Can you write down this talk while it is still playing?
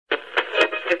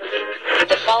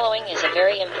following is a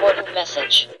very important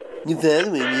message. The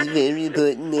following is a very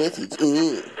important message.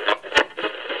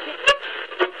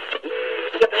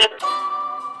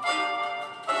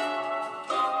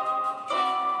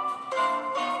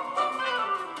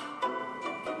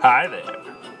 Hi there.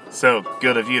 So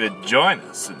good of you to join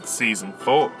us in Season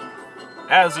 4.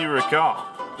 As you recall,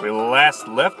 we last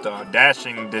left our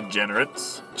dashing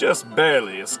degenerates just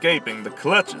barely escaping the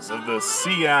clutches of the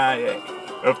CIA,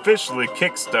 officially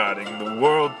kickstarting the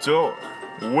world tour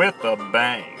with a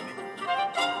bang.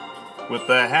 With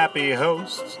the happy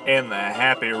host and the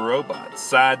happy robot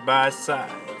side by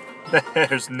side,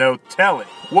 there's no telling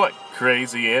what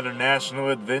crazy international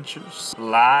adventures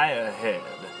lie ahead.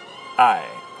 I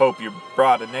hope you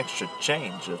brought an extra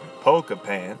change of polka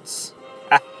pants.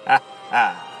 Ha ha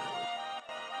ha.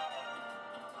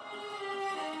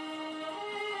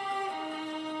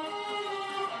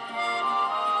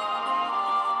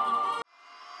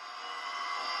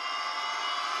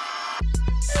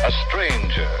 A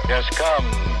stranger has come.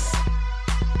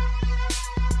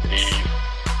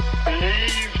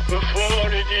 Leave before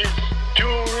it is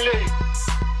too late.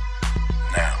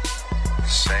 Now,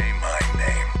 say my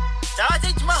name.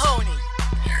 Sergeant Mahoney.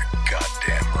 You're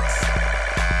goddamn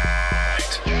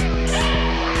right.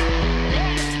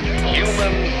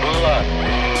 Human blood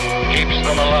keeps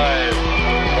them alive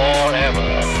forever.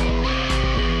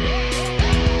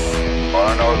 All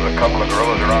I know is a couple of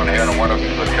gorillas around here and one of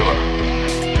them's the killer.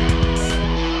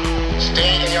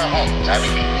 Stay in your homes, I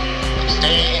repeat.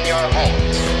 Stay in your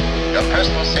homes. Your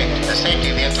personal safety, the safety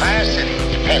of the entire city,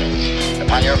 depends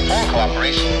upon your full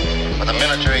cooperation with the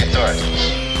military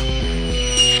authorities.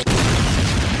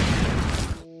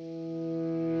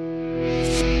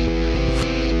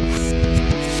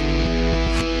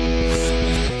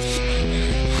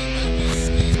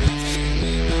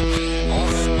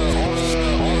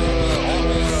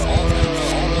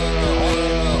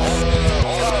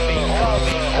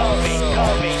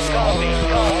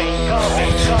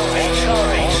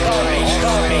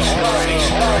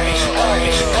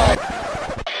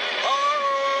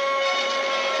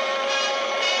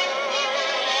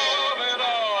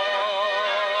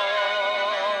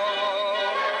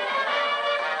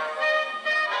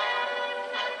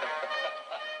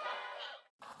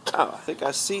 Oh, I think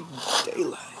I see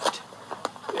daylight.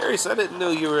 Aries, I didn't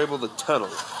know you were able to tunnel.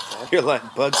 You're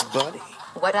like Bugs Bunny.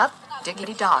 What up,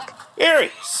 Diggity Doc?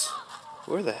 Aries!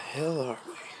 Where the hell are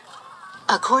we?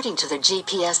 According to the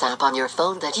GPS app on your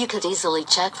phone that you could easily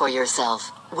check for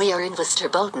yourself, we are in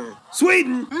Västerbotten.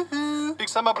 Sweden! Woohoo! Big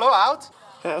summer blowout.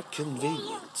 How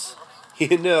convenient.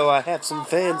 You know, I have some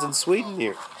fans in Sweden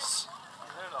near us.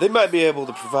 They might be able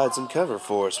to provide some cover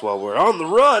for us while we're on the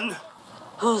run.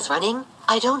 Who's running?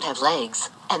 I don't have legs.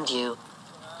 And you?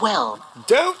 Well,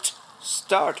 Don't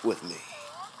start with me.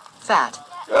 fat.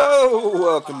 Oh,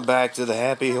 welcome back to the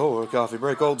Happy Horror Coffee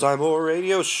Break Old Time Horror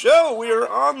Radio Show. We are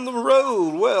on the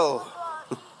road. Well,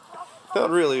 not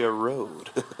really a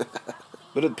road.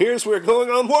 But it appears we're going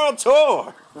on world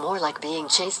tour. More like being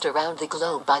chased around the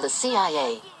globe by the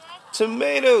CIA.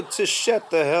 Tomato to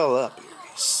shut the hell up,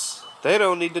 Iris. They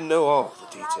don't need to know all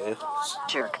the details.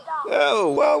 Jerk.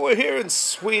 Oh, while we're here in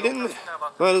Sweden,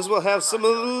 might as well have some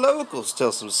of the locals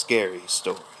tell some scary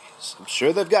stories. I'm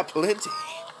sure they've got plenty.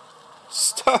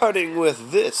 Starting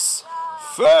with this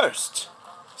first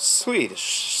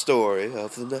Swedish story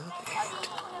of the night.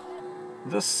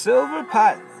 The Silver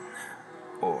Python,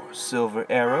 or Silver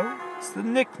Arrow, is the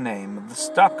nickname of the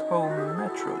Stockholm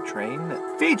metro train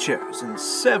that features in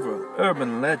several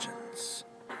urban legends,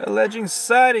 alleging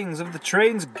sightings of the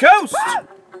train's ghost.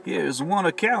 Here's one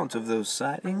account of those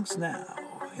sightings now,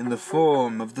 in the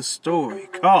form of the story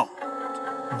called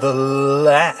The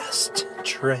Last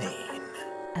Train.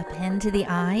 A pen to the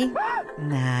eye?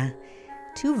 Nah,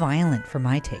 too violent for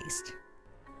my taste.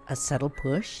 A subtle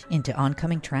push into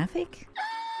oncoming traffic?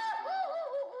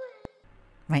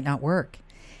 Might not work.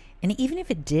 And even if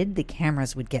it did, the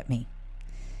cameras would get me.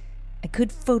 I could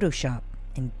Photoshop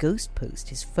and ghost post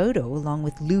his photo along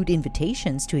with lewd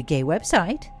invitations to a gay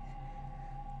website.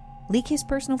 Leak his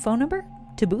personal phone number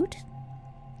to boot?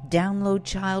 Download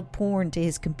child porn to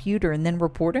his computer and then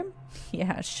report him?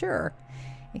 Yeah, sure.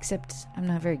 Except I'm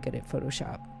not very good at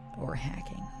Photoshop or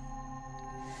hacking.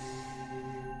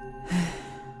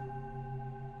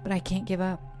 But I can't give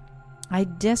up. I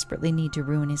desperately need to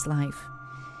ruin his life.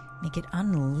 Make it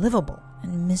unlivable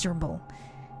and miserable,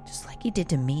 just like he did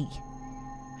to me.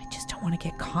 I just don't want to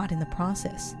get caught in the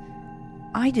process.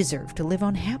 I deserve to live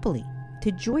on happily,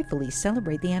 to joyfully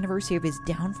celebrate the anniversary of his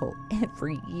downfall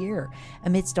every year,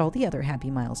 amidst all the other happy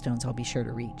milestones I'll be sure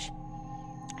to reach.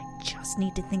 I just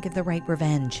need to think of the right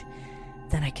revenge.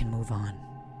 Then I can move on.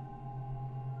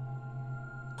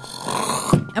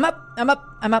 I'm up! I'm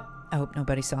up! I'm up! I hope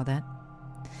nobody saw that.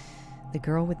 The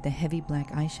girl with the heavy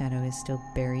black eyeshadow is still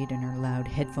buried in her loud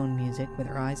headphone music with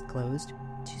her eyes closed.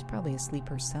 She's probably asleep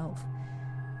herself.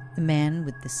 The man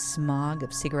with the smog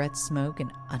of cigarette smoke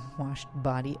and unwashed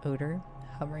body odor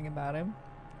hovering about him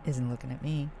isn't looking at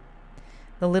me.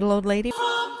 The little old lady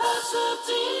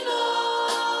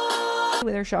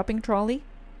with her shopping trolley,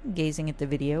 gazing at the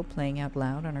video playing out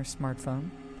loud on her smartphone.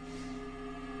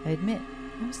 I admit,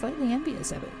 I'm slightly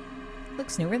envious of it.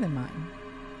 Looks newer than mine.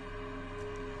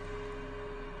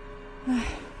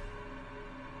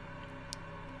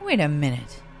 Wait a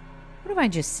minute. What have I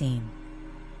just seen?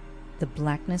 The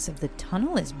blackness of the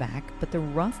tunnel is back, but the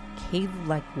rough,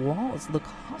 cave-like walls look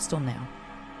hostile now,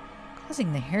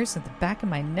 causing the hairs at the back of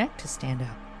my neck to stand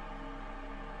up.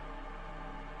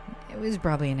 It was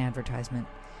probably an advertisement,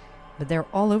 but they're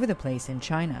all over the place in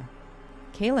China.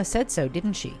 Kayla said so,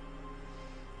 didn't she?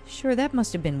 Sure, that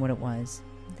must have been what it was.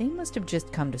 They must have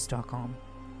just come to Stockholm.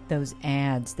 Those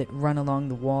ads that run along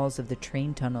the walls of the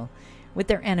train tunnel, with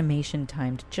their animation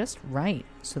timed just right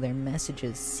so their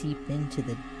messages seep into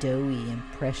the doughy,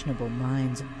 impressionable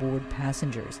minds of bored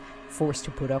passengers forced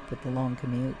to put up with the long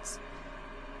commutes.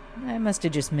 I must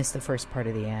have just missed the first part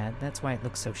of the ad. That's why it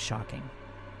looks so shocking.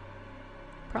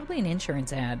 Probably an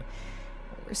insurance ad,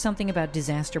 or something about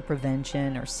disaster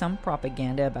prevention, or some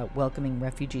propaganda about welcoming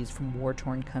refugees from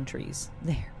war-torn countries.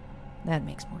 There, that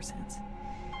makes more sense.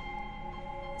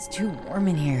 It's too warm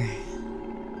in here.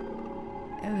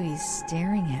 Oh, he's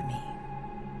staring at me.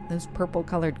 Those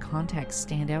purple-colored contacts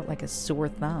stand out like a sore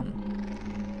thumb.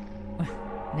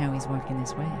 Well, now he's walking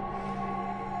this way.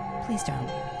 Please don't.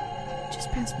 Just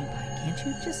pass me by, can't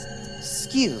you? Just...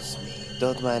 Excuse me.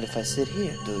 Don't mind if I sit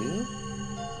here, do you?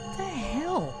 What the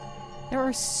hell? There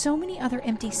are so many other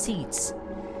empty seats.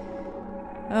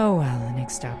 Oh well, the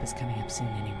next stop is coming up soon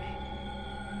anyway.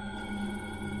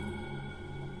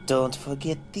 Don't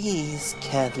forget these.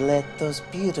 Can't let those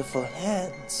beautiful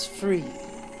hands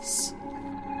freeze.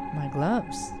 My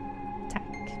gloves. Tack.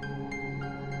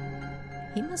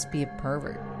 He must be a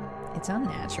pervert. It's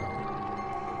unnatural.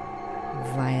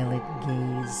 Violet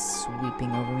gaze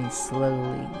sweeping over me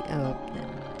slowly, up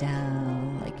and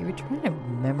down, like you were trying to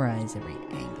memorize every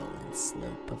angle and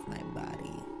slope of my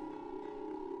body.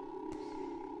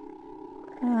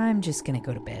 I'm just gonna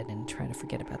go to bed and try to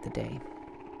forget about the day.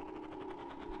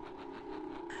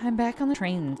 I'm back on the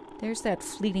train. There's that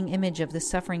fleeting image of the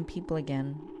suffering people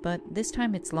again, but this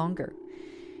time it's longer.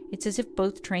 It's as if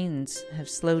both trains have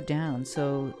slowed down,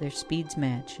 so their speeds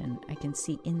match, and I can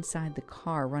see inside the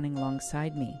car running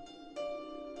alongside me.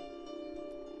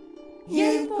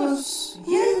 Yelpus!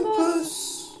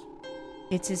 Yelpus!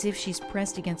 It's as if she's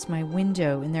pressed against my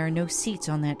window and there are no seats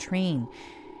on that train.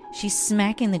 She's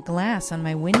smacking the glass on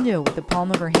my window with the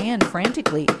palm of her hand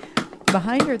frantically.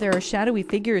 Behind her, there are shadowy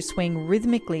figures swaying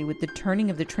rhythmically with the turning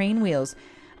of the train wheels.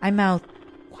 I mouth,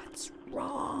 "What's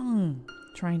wrong?"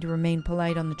 trying to remain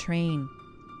polite on the train.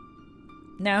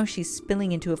 Now she's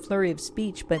spilling into a flurry of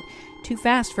speech, but too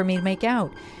fast for me to make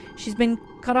out. She's been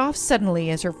cut off suddenly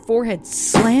as her forehead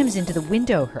slams into the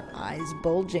window, her eyes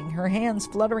bulging, her hands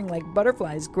fluttering like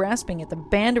butterflies grasping at the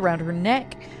band around her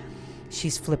neck.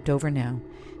 She's flipped over now.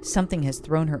 Something has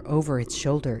thrown her over its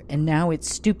shoulder, and now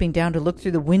it's stooping down to look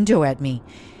through the window at me.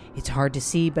 It's hard to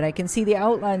see, but I can see the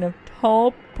outline of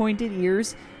tall, pointed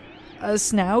ears, a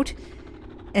snout,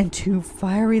 and two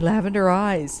fiery lavender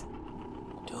eyes.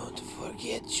 Don't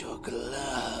forget your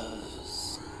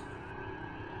gloves.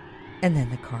 And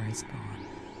then the car is gone.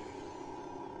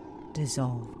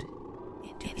 Dissolved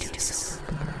into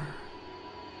silver.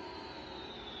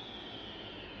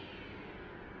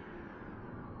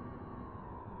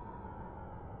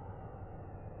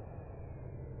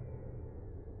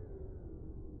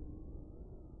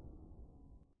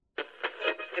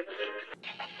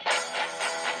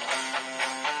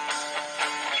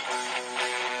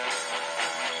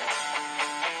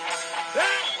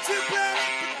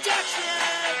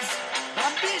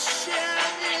 Ambition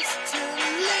is to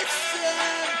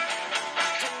listen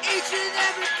to each and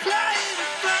every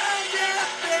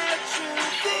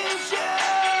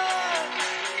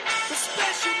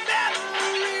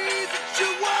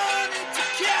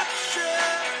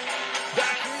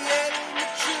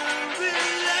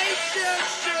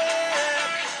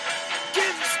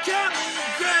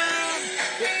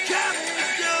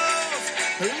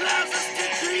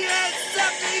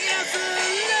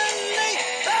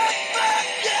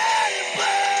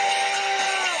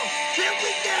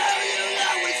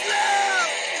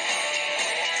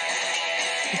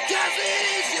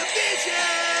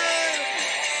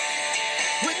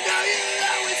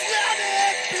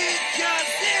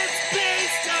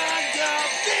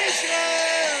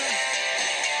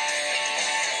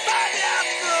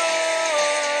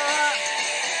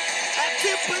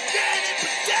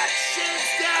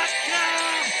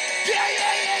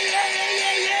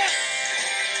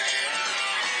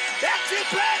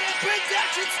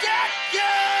Yeah, yeah,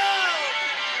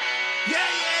 yeah,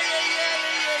 yeah,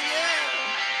 yeah,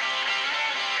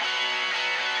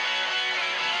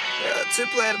 yeah.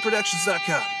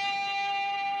 TwoPlanetProductions.com.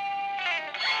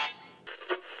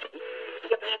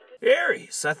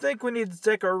 Aries, I think we need to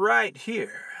take a right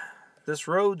here. This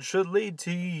road should lead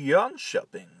to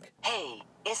Jönköping. Hey,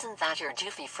 isn't that your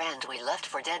doofy friend we left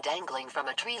for dead dangling from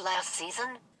a tree last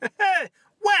season? Hey,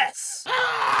 Wes!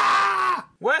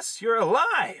 Wes, you're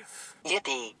alive.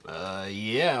 Yippee.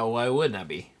 Yeah, why wouldn't I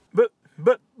be?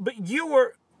 But you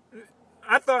were...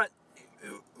 I thought...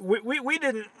 We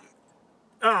didn't...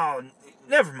 Oh,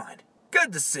 never mind.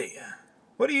 Good to see you.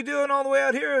 What are you doing all the way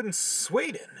out here in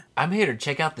Sweden? I'm here to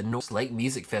check out the North Lake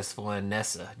Music Festival in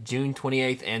Nessa, June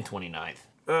 28th and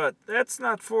 29th. That's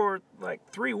not for,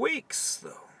 3 weeks,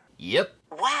 though. Yep.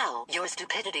 Wow, your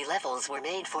stupidity levels were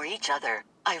made for each other.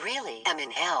 I really am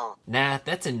in hell. Nah,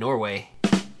 that's in Norway.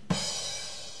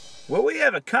 Well, we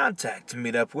have a contact to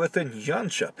meet up with in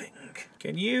Jönköping.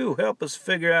 Can you help us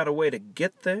figure out a way to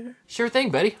get there? Sure thing,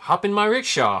 buddy. Hop in my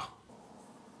rickshaw.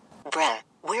 Bruh,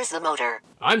 where's the motor?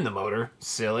 I'm the motor,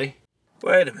 silly.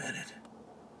 Wait a minute.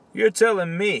 You're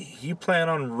telling me you plan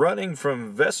on running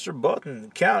from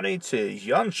Västerbotten County to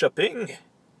Jönköping?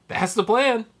 That's the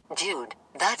plan. Dude,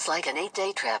 that's like an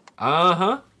 8-day trip.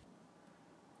 Uh-huh.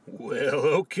 Well,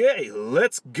 okay,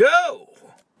 let's go!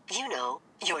 You know,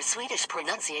 your Swedish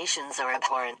pronunciations are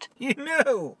abhorrent. You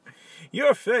know,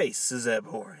 your face is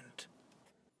abhorrent.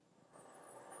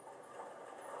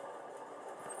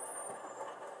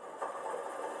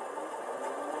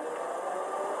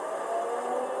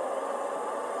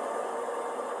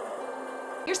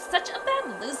 You're such a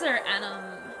bad loser, Adam.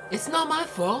 It's not my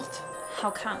fault.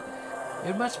 How come?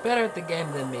 You're much better at the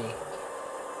game than me.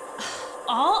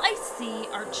 All I see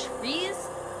are trees,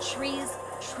 trees,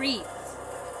 trees.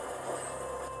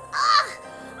 Ah!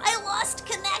 I lost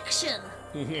connection.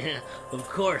 Yeah, of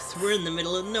course. We're in the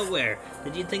middle of nowhere.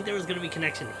 Did you think there was gonna be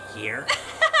connection here?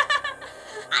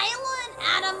 Isla and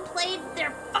Adam played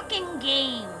their fucking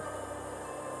game.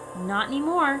 Not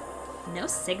anymore. No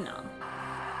signal.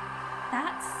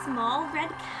 That small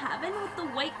red cabin with the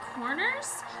white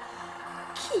corners?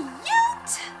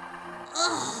 Cute!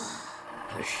 Ugh.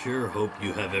 I sure hope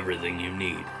you have everything you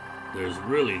need. There's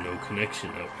really no connection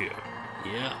out here.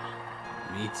 Yeah,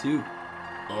 me too.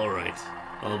 Alright,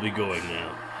 I'll be going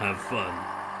now. Have fun.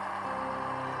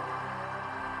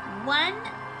 1,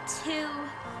 2,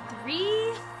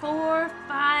 3, 4,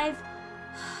 5.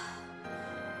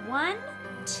 1,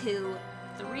 2,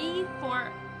 3,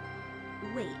 4.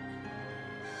 Wait.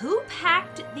 Who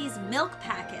packed these milk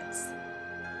packets?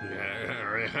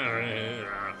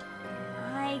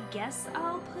 I guess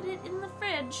I'll put it in the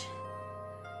fridge.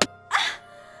 Ah!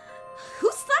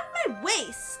 Who slapped my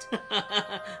waist?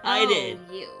 I did.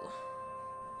 You.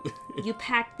 You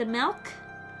packed the milk?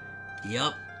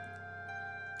 Yup.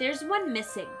 There's one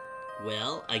missing.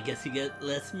 Well, I guess you get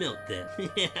less milk then.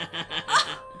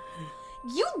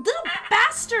 You little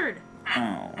bastard!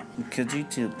 Oh, could you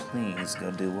two please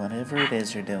go do whatever it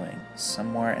is you're doing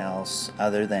somewhere else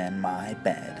other than my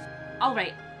bed?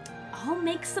 Alright, I'll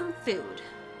make some food.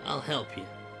 I'll help you.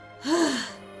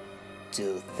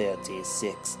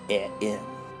 2:36 a.m.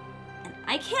 And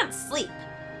I can't sleep.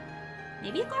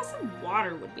 Maybe a glass of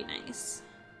water would be nice.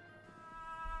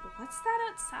 What's that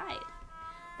outside?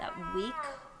 That weak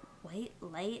white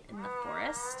light in the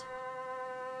forest?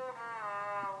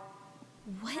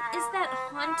 What is that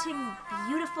haunting,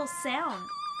 beautiful sound?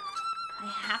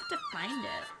 I have to find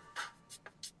it.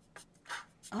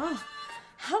 Oh,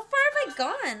 how far have I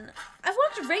gone? I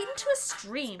walked right into a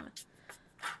stream.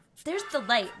 There's the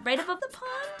light right above the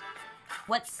pond.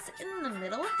 What's in the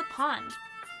middle of the pond?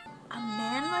 A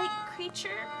man-like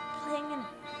creature playing an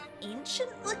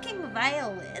ancient-looking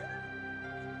violin?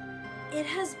 It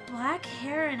has black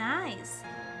hair and eyes,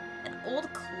 and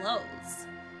old clothes.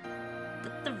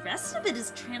 But the rest of it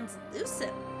is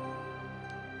translucent.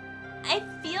 I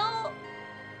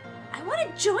want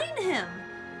to join him.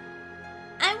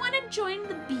 I want to join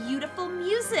the beautiful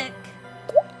music.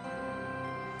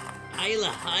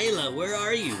 Isla, where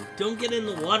are you? Don't get in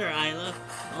the water, Isla.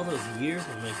 All those years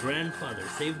when my grandfather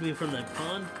saved me from that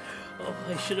pond. Oh,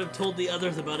 I should have told the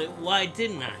others about it. Why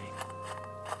didn't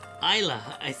I? Isla,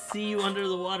 I see you under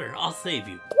the water. I'll save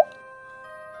you.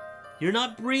 You're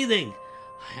not breathing.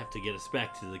 I have to get us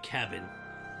back to the cabin.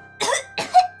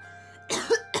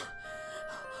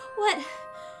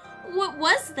 What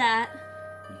was that?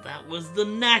 That was the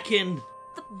knackin'.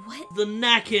 The what? The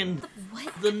knackin'. The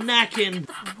what? The knackin'.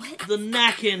 The what? The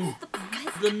knackin'. The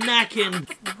what? The knackin'.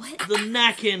 The what? The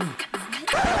knackin'.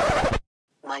 What?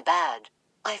 My bad.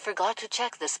 I forgot to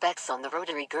check the specs on the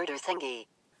rotary girder thingy.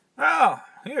 Oh,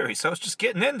 here he is. I was just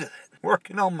getting into it.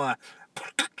 Working on my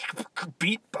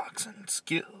beatboxing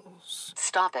skills.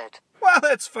 Stop it. Well,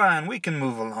 that's fine. We can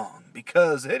move along.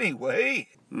 Because anyway,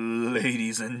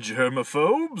 ladies and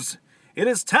germaphobes, it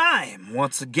is time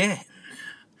once again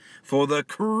for the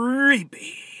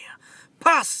creepy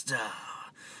pasta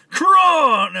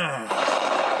corner.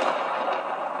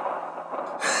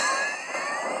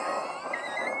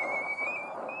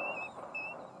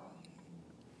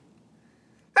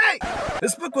 Hey!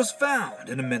 This book was found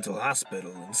in a mental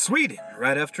hospital in Sweden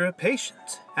right after a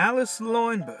patient, Alice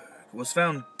Loinberg, was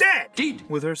found dead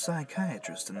with her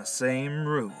psychiatrist in the same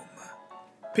room.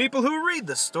 People who read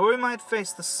this story might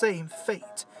face the same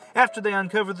fate after they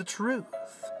uncover the truth.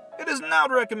 It is not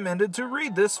recommended to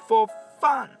read this for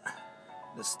fun.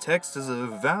 This text is a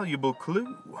valuable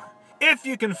clue. If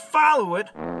you can follow it,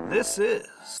 this is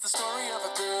the story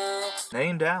of a girl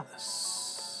named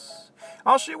Alice.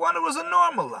 All she wanted was a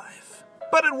normal life,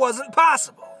 but it wasn't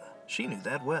possible. She knew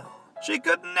that well. She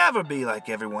could never be like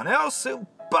everyone else. It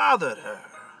bothered her.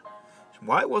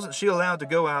 Why wasn't she allowed to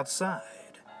go outside?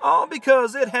 All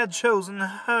because it had chosen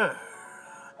her.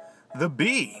 The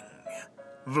being.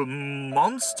 The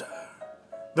monster.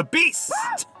 The beast.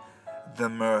 The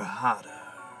Marauder.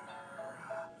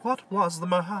 What was the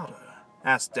Marauder?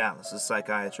 Asked Alice's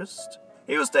psychiatrist.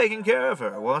 He was taking care of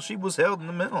her while she was held in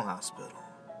the mental hospital.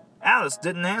 Alice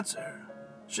didn't answer.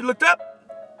 She looked up,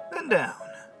 then down,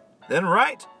 then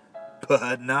right,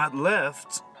 but not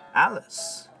left.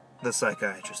 Alice, the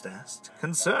psychiatrist asked,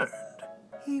 concerned.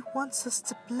 He wants us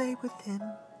to play with him,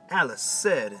 Alice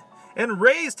said, and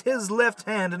raised his left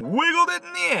hand and wiggled it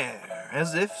in the air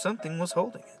as if something was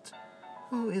holding it.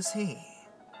 Who is he?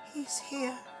 He's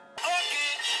here.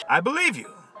 I believe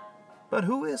you. But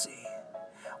who is he?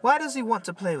 Why does he want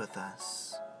to play with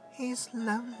us? He's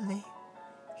lonely.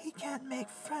 He can't make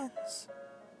friends.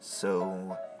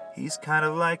 So, he's kind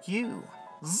of like you.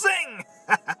 Zing!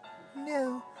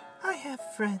 No, I have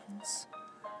friends.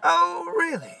 Oh,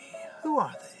 really? Who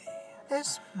are they?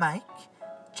 There's Mike,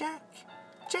 Jack,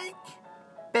 Jake,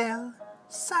 Belle,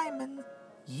 Simon,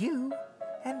 you,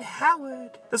 and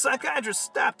Howard. The psychiatrist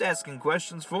stopped asking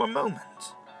questions for a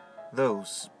moment.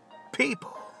 Those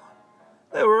people,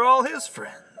 they were all his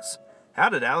friends. How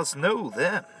did Alice know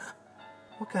them?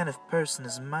 What kind of person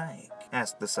is Mike?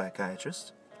 Asked the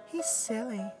psychiatrist. He's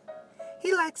silly.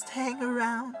 He likes to hang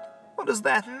around. What does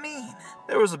that mean?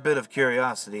 There was a bit of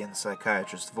curiosity in the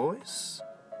psychiatrist's voice.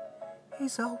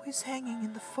 He's always hanging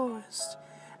in the forest.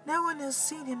 No one has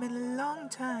seen him in a long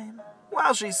time.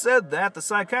 While she said that, the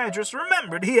psychiatrist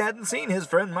remembered he hadn't seen his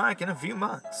friend Mike in a few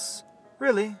months.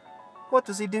 Really? What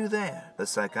does he do there? The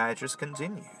psychiatrist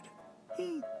continued.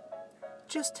 He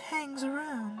just hangs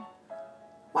around.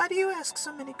 Why do you ask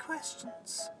so many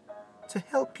questions? To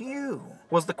help you,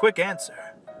 was the quick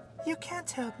answer. You can't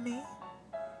help me.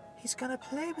 He's gonna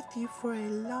play with you for a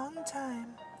long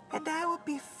time, and I will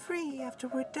be free after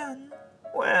we're done.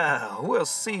 Well, we'll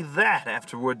see that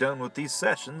after we're done with these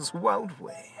sessions, won't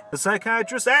we? The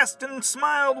psychiatrist asked and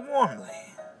smiled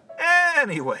warmly.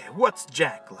 Anyway, what's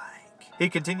Jack like? He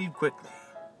continued quickly.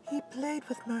 He played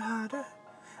with Marauder.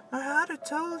 Marauder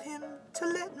told him to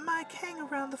let Mike hang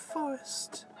around the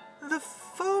forest. The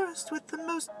forest with the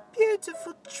most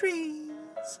beautiful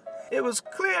trees. It was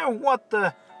clear what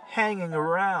the hanging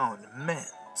around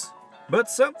meant. But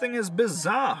something as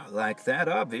bizarre like that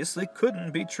obviously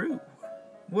couldn't be true.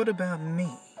 What about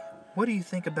me? What do you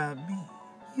think about me?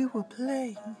 You will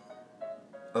play.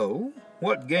 Oh?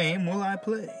 What game will I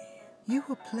play? You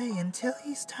will play until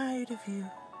he's tired of you.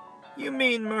 You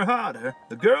mean Marauder?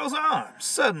 The girl's arm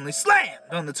suddenly slammed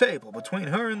on the table between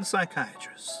her and the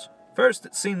psychiatrist. First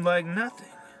it seemed like nothing,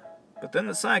 but then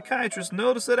the psychiatrist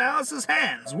noticed that Alice's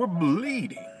hands were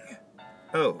bleeding.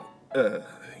 Oh,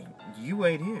 you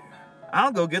wait here.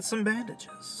 I'll go get some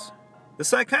bandages. The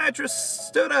psychiatrist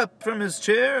stood up from his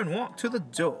chair and walked to the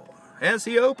door. As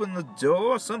he opened the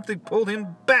door, something pulled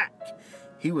him back.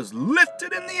 He was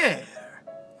lifted in the air.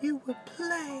 You will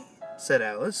play, said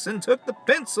Alice, and took the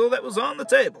pencil that was on the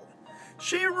table.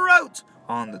 She wrote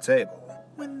on the table,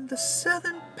 when the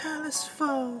southern palace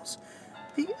falls,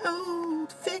 the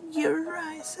old figure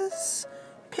rises,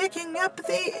 picking up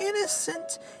the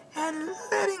innocent and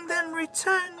letting them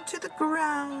return to the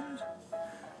ground.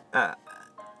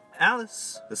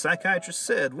 Alice, the psychiatrist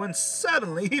said, when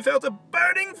suddenly he felt a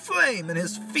burning flame in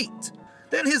his feet,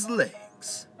 then his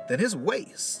legs, then his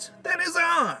waist, then his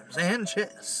arms and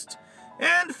chest,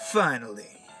 and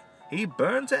finally he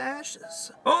burned to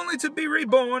ashes, only to be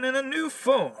reborn in a new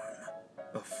form,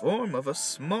 a form of a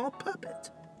small puppet.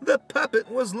 The puppet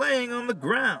was laying on the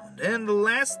ground, and the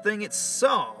last thing it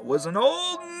saw was an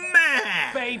old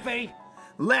man Baby!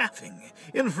 laughing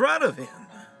in front of him.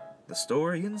 The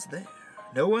story ends there.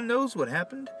 No one knows what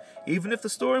happened, even if the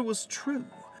story was true.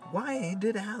 Why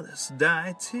did Alice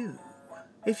die too?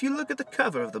 If you look at the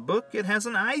cover of the book, it has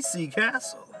an icy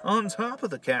castle. On top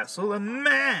of the castle, a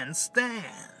man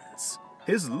stands.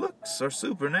 His looks are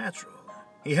supernatural.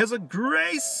 He has a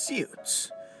gray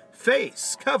suit,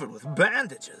 face covered with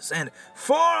bandages, and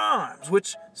 4 arms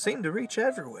which seem to reach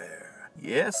everywhere.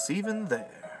 Yes, even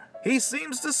there. He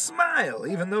seems to smile,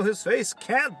 even though his face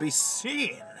can't be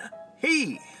seen.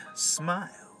 He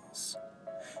smiles.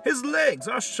 His legs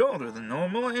are shorter than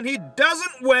normal, and he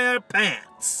doesn't wear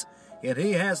pants. Yet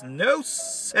he has no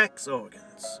sex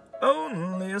organs,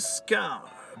 only a scar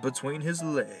between his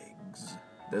legs.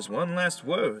 There's one last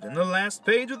word in the last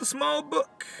page of the small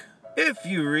book. If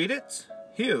you read it,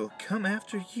 he'll come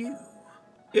after you.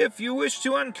 If you wish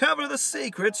to uncover the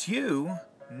secrets, you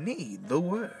need the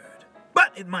word.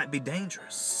 But it might be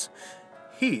dangerous.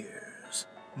 Here's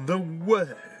the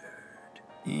word.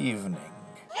 Evening.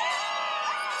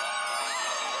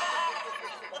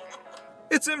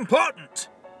 It's important.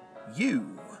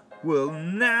 You will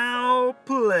now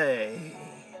play.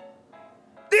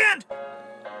 The end!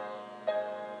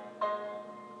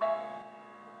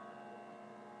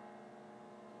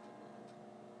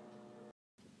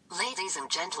 Ladies and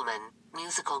gentlemen,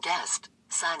 musical guest,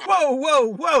 sign up.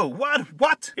 Whoa,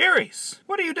 what? Iris,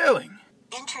 what are you doing?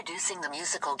 Introducing the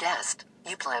musical guest,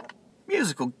 you pleb.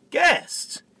 Musical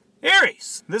guest?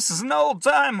 Iris, this is an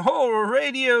old-time horror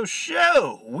radio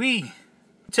show. We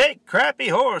take crappy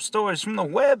horror stories from the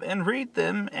web and read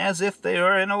them as if they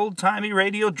are an old-timey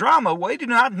radio drama. We do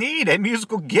not need a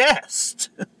musical guest.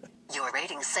 Your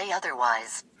ratings say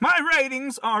otherwise. My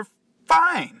ratings are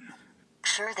fine.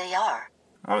 Sure they are.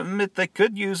 I'll admit they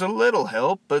could use a little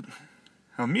help, but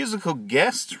a musical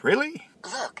guest, really?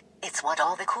 Look, it's what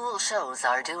all the cool shows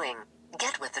are doing.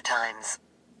 Get with the times.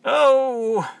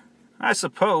 Oh, I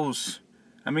suppose.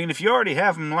 I mean, if you already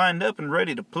have them lined up and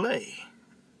ready to play.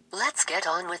 Let's get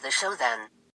on with the show then.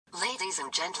 Ladies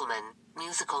and gentlemen,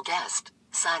 musical guest,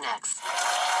 Sinex.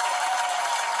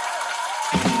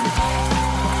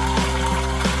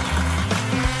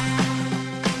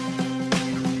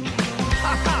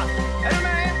 Är du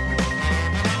med?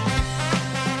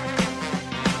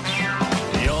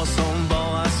 Jag som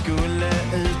bara skulle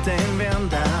ut en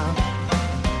vända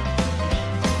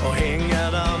och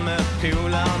hänga där med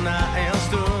polarna en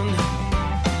stund.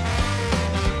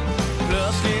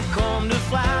 Plötsligt kom du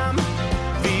fram,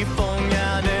 vi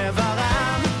fångade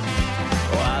varann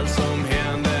och allt som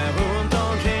hände runt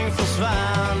omkring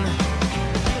försvann.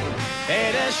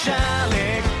 Är det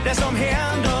kärlek, det som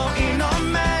händer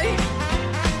inom mig?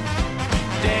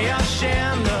 Det jag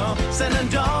känner sen den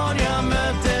dagen jag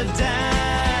mötte dig.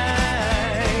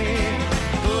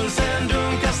 Pulsen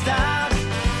dunkar starkt,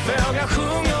 fåglar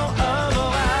sjunger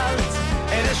överallt.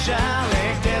 Är det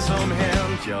kärlek det som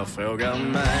hänt? Jag frågar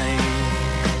mig.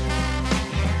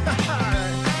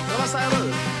 Vad säger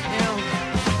du?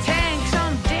 Tänk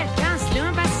som det kan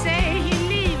slumpa sig i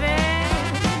livet.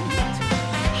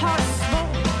 Har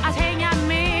svårt att hänga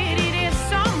med i det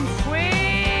som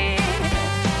sker.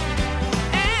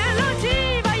 En lång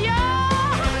tid var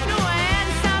jag nog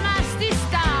ensammast i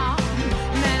stan.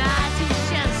 Men allting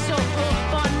känns så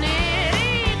upp och ner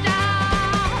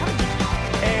idag.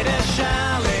 Är det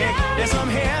kärlek, det som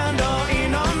händer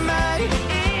inom mig?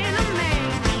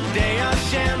 Det jag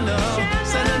känner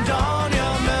sen den dagen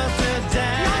jag mötte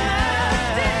dig.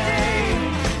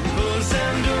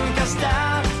 Pulsen dunkar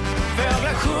starkt,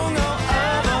 fåglar sjunger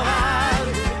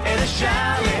överallt. Är det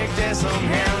kärlek det som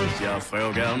hänt? Jag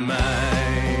frågar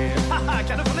mig.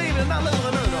 Kan du få liv i den där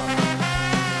luren nu då?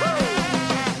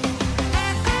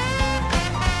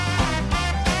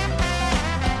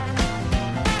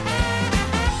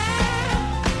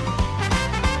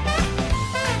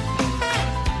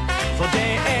 För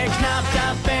det är knappt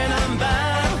att benen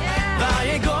bär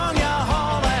varje gång jag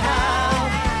har det här.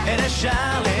 Är det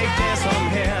kärlek det som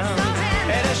hänt?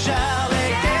 Är det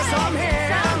kärlek det som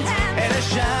hänt? Är det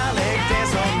kärlek det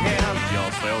som hänt?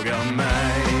 Jag frågar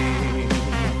mig.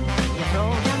 Jag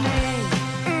frågar mig.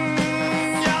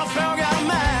 Jag frågar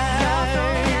mig.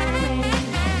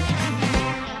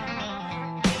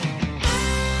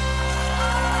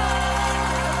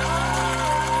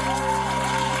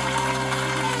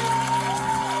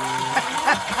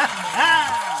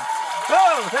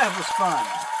 Oh, that was fun.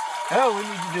 Oh, we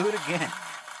need to do it again.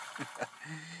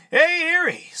 Hey,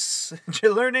 Iris, did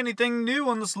you learn anything new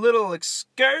on this little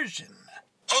excursion?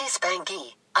 Hey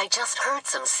Spanky, I just heard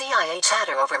some CIA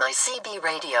chatter over my CB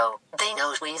radio. They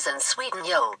know we's in Sweden,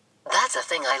 yo. That's a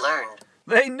thing I learned.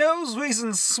 They knows we's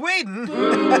in Sweden?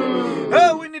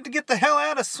 Oh, we need to get the hell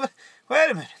out of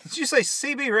Wait a minute. Did you say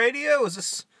CB radio? Is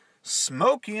this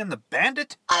Smokey and the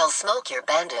Bandit? I'll smoke your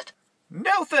bandit.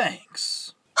 No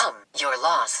thanks. Your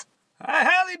loss. I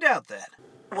highly doubt that.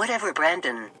 Whatever,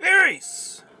 Brandon.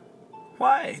 Aries!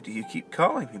 Why do you keep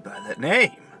calling me by that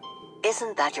name?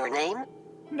 Isn't that your name?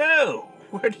 No.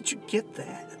 Where did you get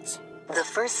that? The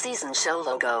first season show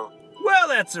logo. Well,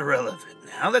 that's irrelevant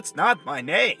now. That's not my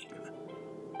name.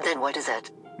 Then what is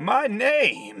it? My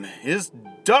name is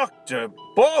Dr.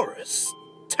 Boris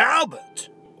Talbot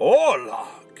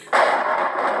Orlok.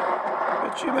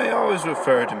 But you may always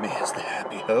refer to me as the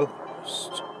Happy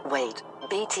Host. Wait,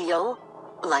 BTO?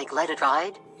 Like Let It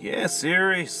Ride? Yes,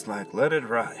 Iris, like Let It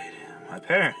Ride. My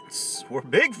parents were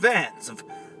big fans of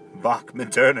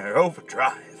Bachman-Turner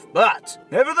Overdrive. But,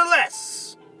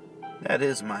 nevertheless, that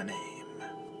is my name.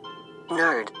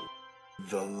 Nerd.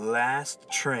 The Last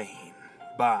Train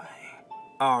by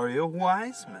Aria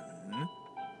Wiseman.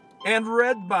 And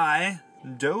read by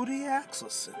Dodie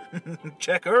Axelson.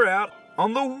 Check her out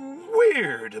on the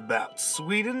Weird About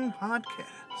Sweden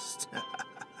podcast.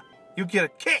 You'll get a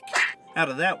kick out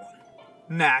of that one.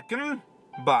 Knackin'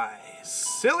 by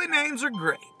Silly Names Are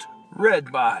Great.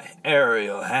 Read by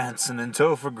Ariel Hansen and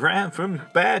Topher Graham from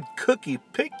Bad Cookie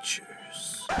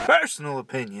Pictures. Personal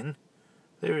opinion,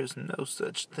 there is no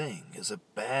such thing as a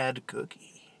bad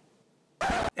cookie.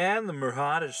 And the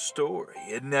Murhada Story,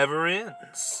 It Never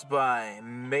Ends, by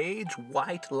Mage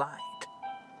White Light.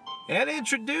 And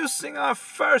introducing our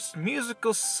first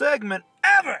musical segment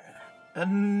ever, a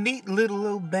neat little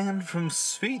old band from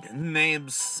Sweden named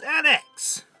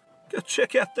Sanex. Go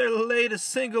check out their latest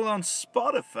single on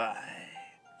Spotify,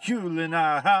 Julen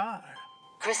Ahar.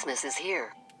 Christmas is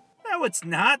here. No, it's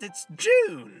not. It's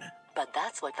June. But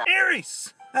that's what the...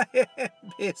 Aries! I am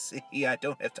busy. I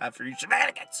don't have time for your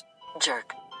shenanigans.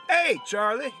 Jerk. Hey,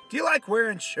 Charlie, do you like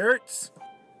wearing shirts?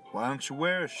 Why don't you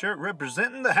wear a shirt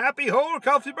representing the Happy Horror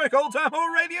Coffee Break Old Time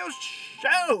Horror Radio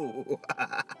Show?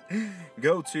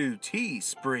 Go to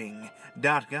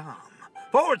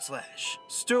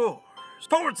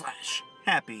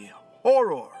teespring.com/stores/Happy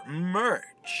Horror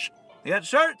Merch. They got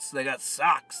shirts, they got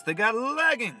socks, they got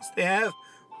leggings, they have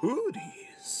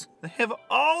hoodies. They have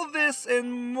all this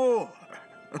and more.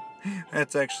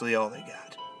 That's actually all they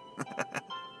got.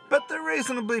 But they're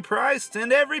reasonably priced,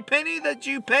 and every penny that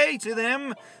you pay to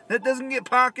them that doesn't get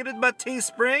pocketed by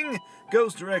Teespring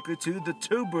goes directly to the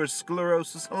Tuberous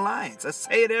Sclerosis Alliance. I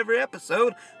say it every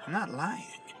episode. I'm not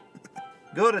lying.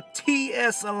 Go to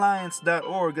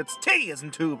tsalliance.org. It's T as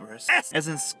in tuberous, S as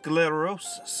in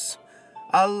sclerosis.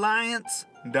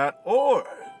 Alliance.org.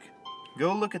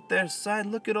 Go look at their site.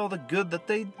 Look at all the good that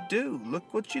they do.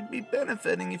 Look what you'd be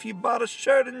benefiting if you bought a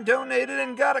shirt and donated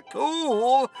and got a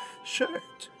cool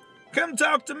shirt. Come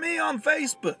talk to me on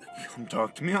Facebook. Come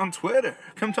talk to me on Twitter.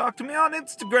 Come talk to me on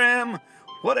Instagram.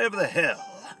 Whatever the hell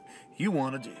you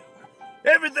want to do.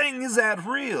 Everything is at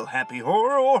Real Happy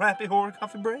Horror or Happy Horror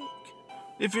Coffee Break.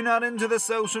 If you're not into the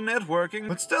social networking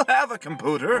but still have a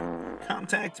computer,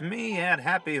 contact me at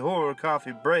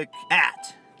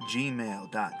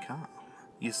happyhorrorcoffeebreak@gmail.com.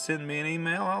 You send me an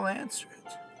email, I'll answer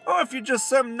it. Or if you're just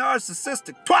some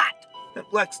narcissistic twat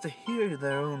that likes to hear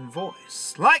their own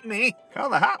voice, like me, call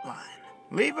the hotline.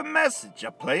 Leave a message,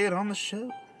 I'll play it on the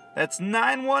show. That's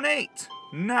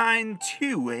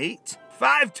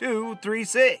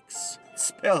 918-928-5236. It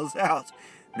spells out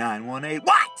 918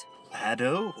 what?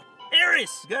 Lado.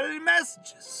 Aries, got any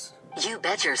messages? You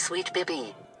bet your sweet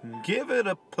bibby. Give it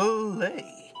a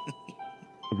play.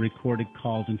 Recorded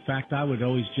calls. In fact, I would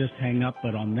always just hang up,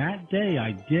 but on that day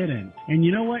I didn't. And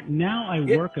you know what? Now I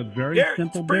work a very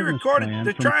simple business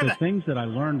plan from the things that I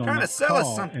learned on that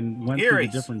call and went through the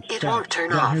different steps. It won't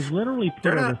turn that off. has literally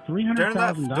put over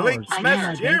 $300,000 in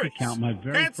my bank account my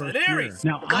very first year.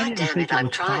 Now, I didn't think it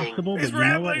was possible, but you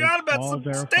know what? It's all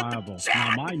verifiable.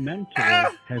 Now, my mentor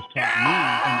has taught me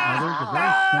and others a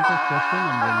very simple system,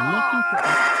 and we're looking for...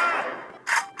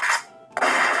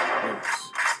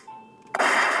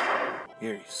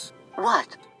 Aries.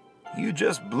 What? You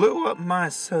just blew up my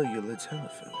cellular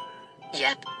telephone.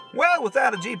 Yep. Well,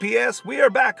 without a GPS, we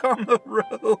are back on the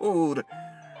road.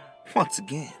 Once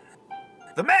again.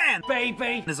 The man,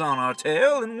 baby, is on our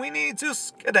tail, and we need to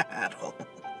skedaddle.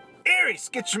 Aries,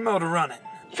 get your motor running.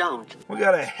 Don't. We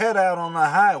gotta head out on the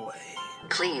highway.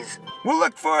 Please. We'll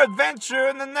look for adventure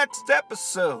in the next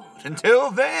episode. Until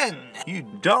then, you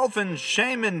dolphin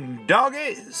shaman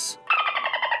doggies.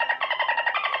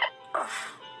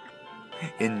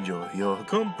 Enjoy your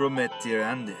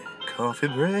comprometterande coffee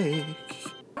break.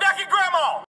 Ducky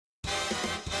Grandma!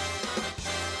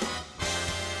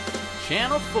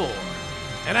 Channel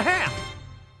 4.5